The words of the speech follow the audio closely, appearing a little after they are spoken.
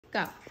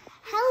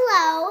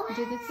Hello.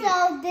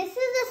 So this is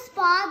a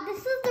spa. This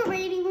is the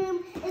reading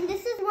room, and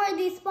this is where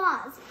these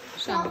spas.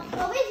 So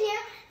over here,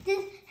 his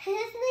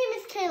name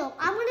is Caleb.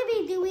 I'm gonna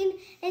be doing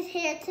his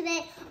hair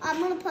today. I'm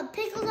gonna put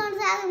pickles on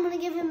his head. I'm gonna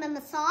give him a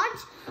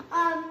massage.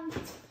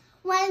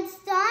 When it's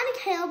done,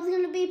 Caleb's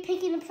gonna be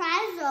picking the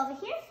prize over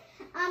here.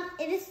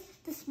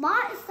 The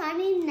spa is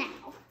starting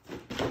now.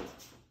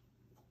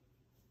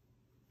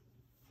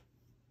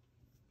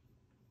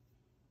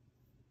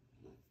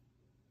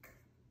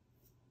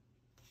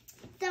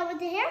 Done with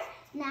the hair.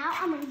 Now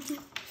I'm going to do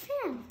the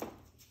fan.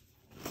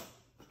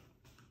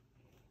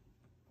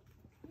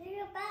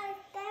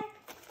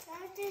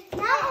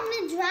 Now I'm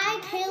going to dry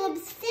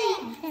Caleb's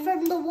feet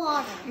from the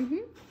water.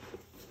 And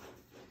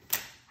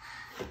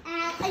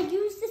I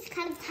use this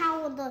kind of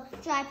towel to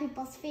dry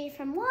people's feet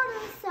from water,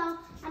 so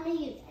I'm going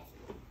to use it.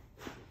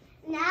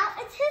 Now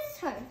it's his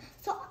turn.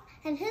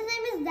 And his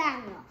name is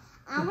Daniel.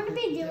 I'm going to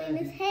be doing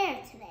his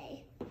hair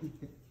today.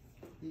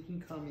 You can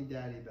call me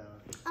Daddy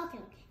Bella. Okay.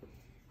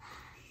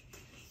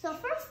 So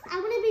first,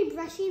 I'm going to be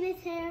brushing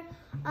his hair.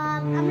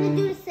 I'm going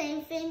to do the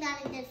same thing that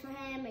I did for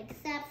him,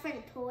 except for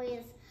the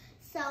toys.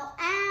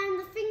 And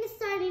the thing is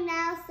starting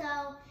now,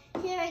 so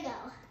here I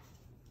go.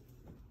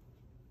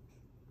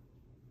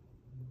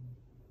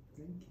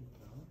 Thank you,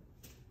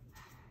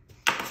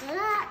 Bella. So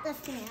that's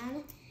the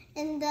fan.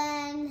 And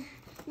then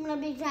I'm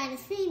going to be drying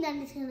his feet,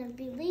 then he's going to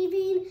be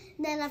leaving.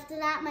 And then after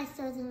that, my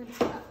store's going to be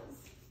closed.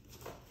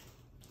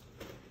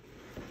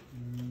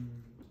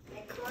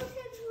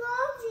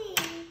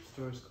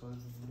 Store's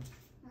closing.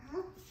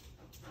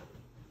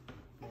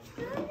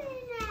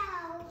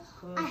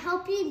 I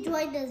hope you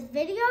enjoyed this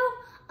video.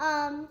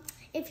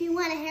 If you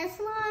want a hair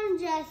salon,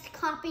 just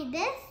copy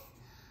this.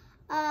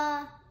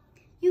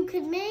 You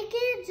could make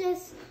it,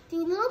 just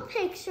do a little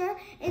picture,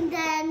 and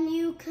then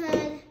you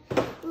could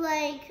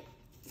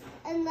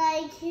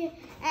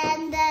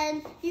and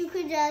then you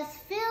could just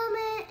film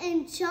it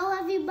and show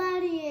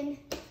everybody,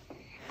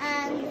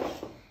 and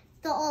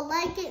they'll all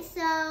like it.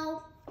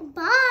 So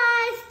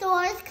bye.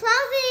 Store is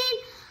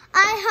closing.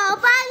 I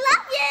hope